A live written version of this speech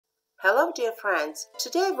Hello dear friends,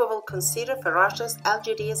 today we will consider ferocious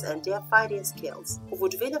LGDs and their fighting skills, who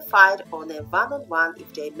would win a fight on a one-on-one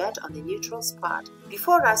if they met on a neutral spot.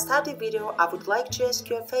 Before I start the video, I would like to ask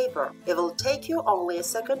you a favor. It will take you only a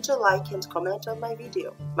second to like and comment on my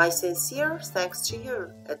video. My sincere thanks to you.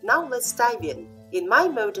 And now let's dive in. In my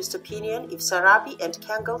modest opinion, if Sarabi and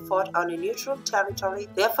Kangal fought on a neutral territory,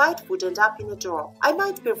 their fight would end up in a draw. I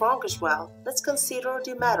might be wrong as well. Let's consider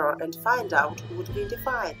the matter and find out who would win the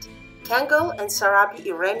fight. Kangal and Sarabi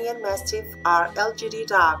Iranian Mastiff are LGD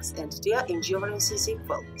dogs and their endurance is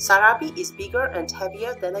equal. Sarabi is bigger and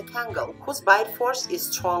heavier than a Kangal, whose bite force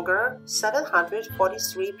is stronger,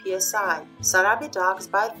 743 psi. Sarabi dog's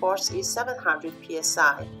bite force is 700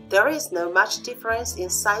 psi. There is no much difference in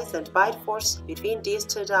size and bite force between these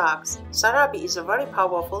two dogs. Sarabi is a very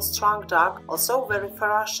powerful, strong dog, also very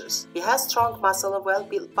ferocious. He has strong muscle, a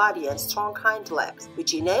well-built body and strong hind legs,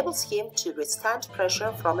 which enables him to withstand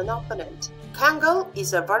pressure from an opponent. Kangal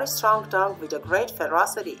is a very strong dog with a great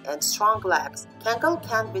ferocity and strong legs. Kangal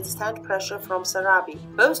can withstand pressure from Sarabi.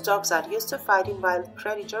 Both dogs are used to fighting wild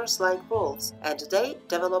predators like wolves, and they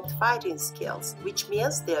developed fighting skills, which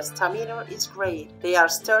means their stamina is great. They are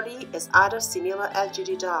sturdy as other similar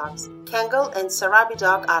LGD dogs. Kangal and Sarabi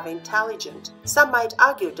dog are intelligent. Some might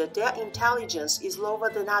argue that their intelligence is lower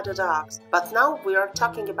than other dogs, but now we are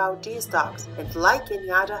talking about these dogs, and like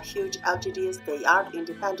any other huge LGDs, they are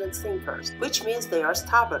independent thinkers, which means they are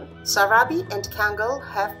stubborn. Sarabi and Kangal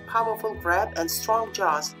have powerful grab and strong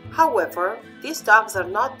jaws. However, these dogs are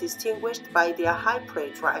not distinguished by their high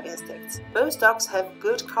prey drive instincts. Both dogs have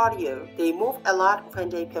good cardio. They move a lot when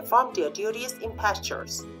they perform their duties in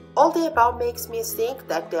pastures. All the above makes me think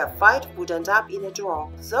that their fight would end up in a draw,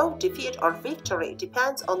 though defeat or victory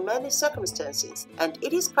depends on many circumstances, and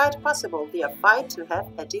it is quite possible their fight to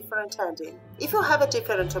have a different ending. If you have a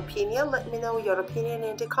different opinion, let me know your opinion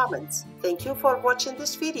in the comments. Thank you for watching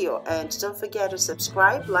this video, and don't forget to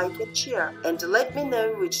subscribe, like and share, and let me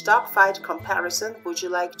know which dog fight comparison would you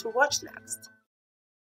like to watch next.